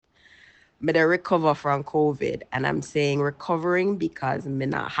me dey recover from COVID. And I'm saying recovering because me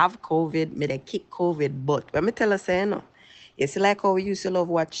not have COVID, me dey kick COVID. But when me tell her say no, it's like how we used to love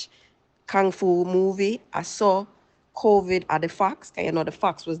watch Kung Fu movie. I saw COVID at the Fox. You know the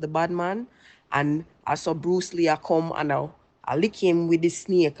Fox was the bad man. And I saw Bruce Lee I come and I lick him with the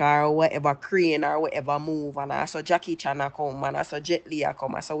snake or whatever crane or whatever move. And I saw Jackie Chan I come and I saw Jet Li I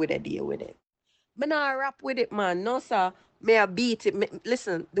come. I saw with a deal with it. Me not rap with it, man. No, sir. May I beat it.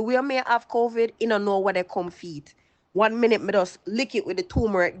 Listen, the way me have COVID, you don't know what they come feet. 1 minute, me just lick it with the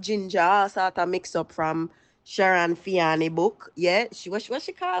turmeric, ginger, all sort of mix up from Sharon Fiani book. Yeah, what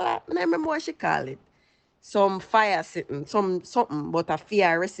she call it? I don't remember what she call it. Some fire sitting, some something, but a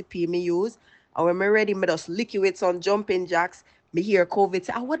fire recipe me use. And when me ready, me just lick it with some jumping jacks. Me hear COVID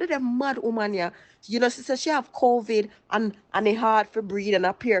say, what are them mad woman here? You know, she said she have COVID and it hard for breathe and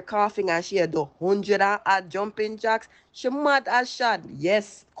appear coughing and she had the 100 and jumping jacks. She mad as shad.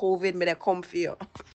 Yes, COVID me they come for you.